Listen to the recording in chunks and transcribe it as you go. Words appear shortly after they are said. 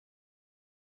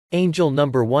Angel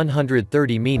number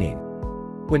 130 meaning.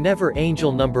 Whenever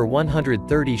angel number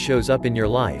 130 shows up in your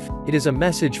life, it is a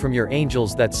message from your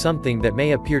angels that something that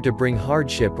may appear to bring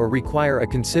hardship or require a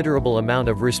considerable amount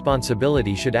of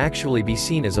responsibility should actually be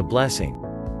seen as a blessing.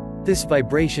 This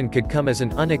vibration could come as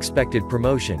an unexpected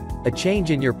promotion, a change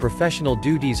in your professional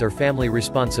duties or family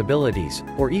responsibilities,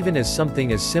 or even as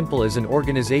something as simple as an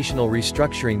organizational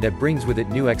restructuring that brings with it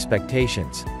new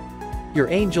expectations. Your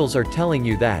angels are telling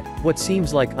you that, what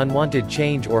seems like unwanted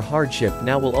change or hardship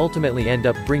now will ultimately end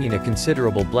up bringing a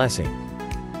considerable blessing.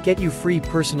 Get you free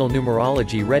personal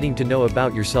numerology reading to know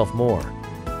about yourself more.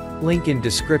 Link in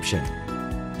description.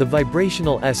 The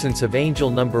vibrational essence of angel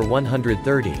number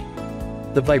 130.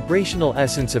 The vibrational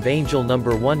essence of angel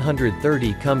number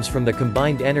 130 comes from the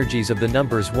combined energies of the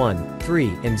numbers 1, 3,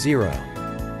 and 0.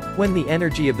 When the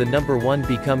energy of the number 1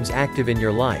 becomes active in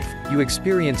your life, you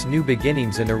experience new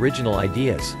beginnings and original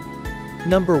ideas.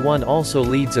 Number 1 also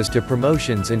leads us to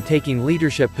promotions and taking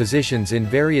leadership positions in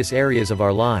various areas of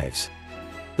our lives.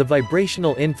 The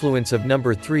vibrational influence of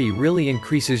number 3 really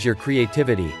increases your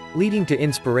creativity, leading to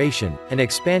inspiration, an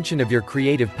expansion of your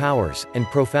creative powers, and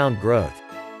profound growth.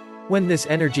 When this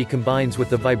energy combines with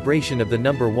the vibration of the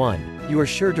number 1, you are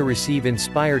sure to receive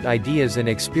inspired ideas and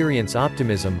experience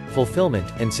optimism, fulfillment,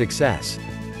 and success.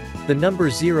 The number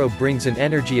 0 brings an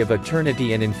energy of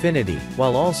eternity and infinity,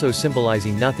 while also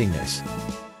symbolizing nothingness.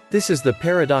 This is the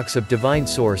paradox of divine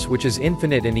source, which is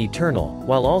infinite and eternal,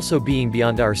 while also being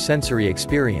beyond our sensory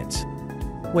experience.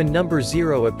 When number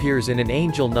 0 appears in an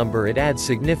angel number, it adds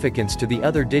significance to the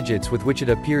other digits with which it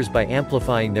appears by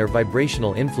amplifying their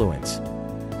vibrational influence.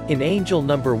 In angel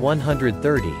number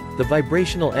 130, the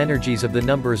vibrational energies of the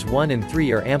numbers 1 and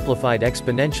 3 are amplified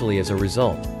exponentially as a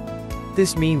result.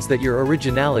 This means that your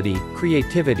originality,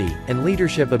 creativity, and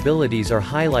leadership abilities are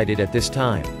highlighted at this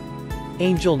time.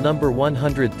 Angel number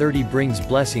 130 brings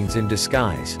blessings in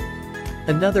disguise.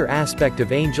 Another aspect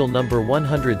of angel number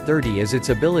 130 is its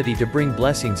ability to bring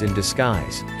blessings in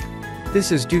disguise.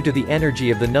 This is due to the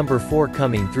energy of the number 4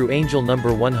 coming through angel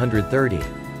number 130.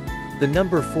 The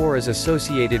number 4 is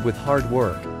associated with hard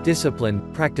work,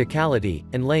 discipline, practicality,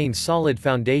 and laying solid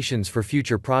foundations for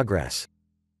future progress.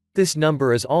 This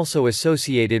number is also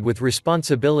associated with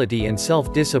responsibility and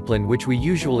self-discipline, which we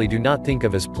usually do not think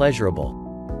of as pleasurable.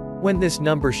 When this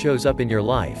number shows up in your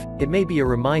life, it may be a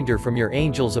reminder from your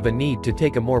angels of a need to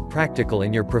take a more practical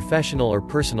in your professional or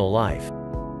personal life.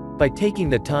 By taking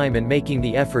the time and making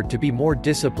the effort to be more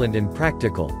disciplined and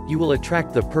practical, you will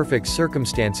attract the perfect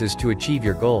circumstances to achieve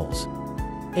your goals.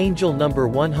 Angel number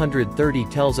 130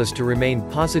 tells us to remain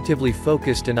positively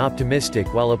focused and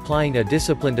optimistic while applying a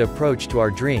disciplined approach to our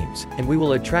dreams, and we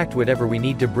will attract whatever we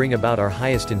need to bring about our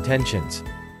highest intentions.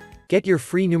 Get your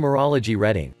free numerology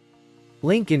reading.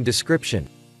 Link in description.